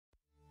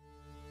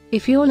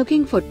If you're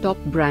looking for top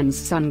brands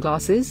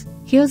sunglasses,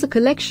 here's a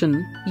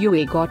collection you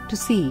ain't got to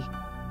see.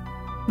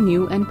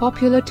 New and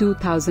popular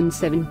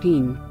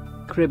 2017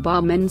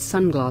 Criba men's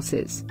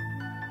sunglasses.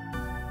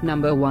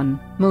 Number 1,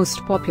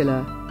 most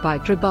popular, by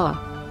Criba.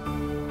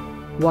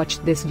 Watch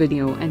this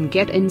video and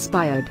get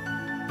inspired.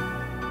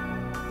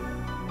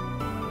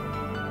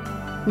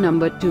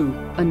 Number 2,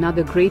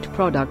 another great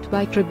product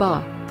by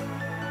Criba.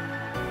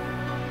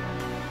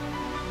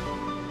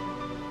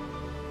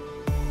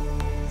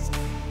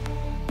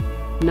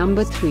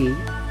 Number 3.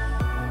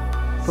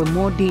 For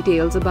more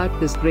details about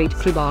this great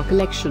Criba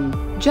collection,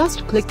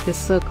 just click this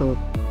circle.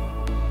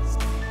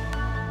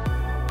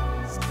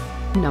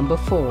 Number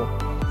 4.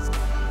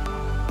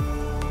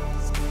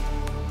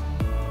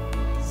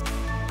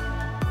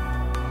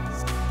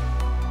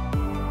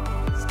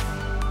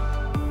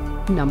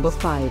 Number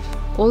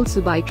 5,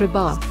 also by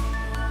Criba.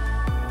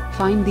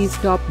 Find these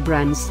top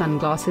brands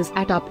sunglasses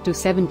at up to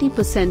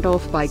 70%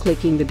 off by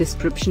clicking the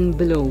description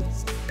below.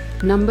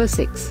 Number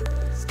 6.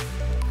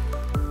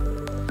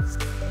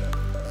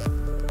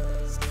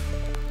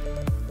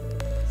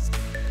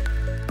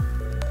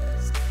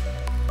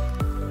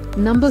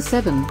 Number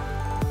 7.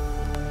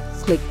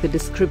 Click the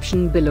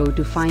description below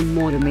to find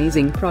more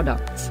amazing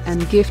products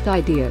and gift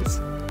ideas.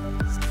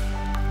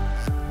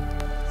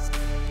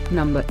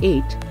 Number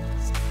 8.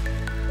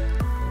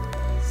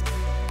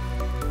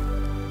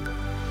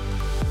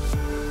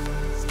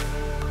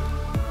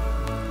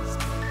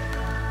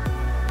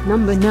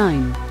 Number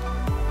 9.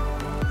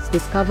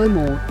 Discover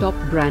more top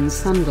brand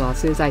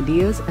sunglasses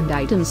ideas and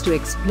items to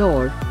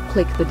explore,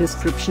 click the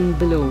description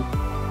below.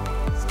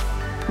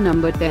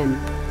 Number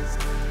 10.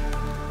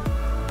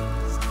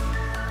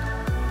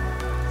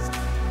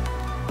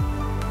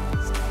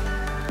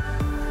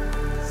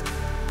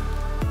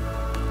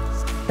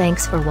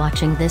 Thanks for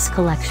watching this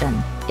collection.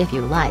 If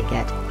you like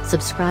it,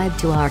 subscribe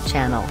to our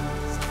channel.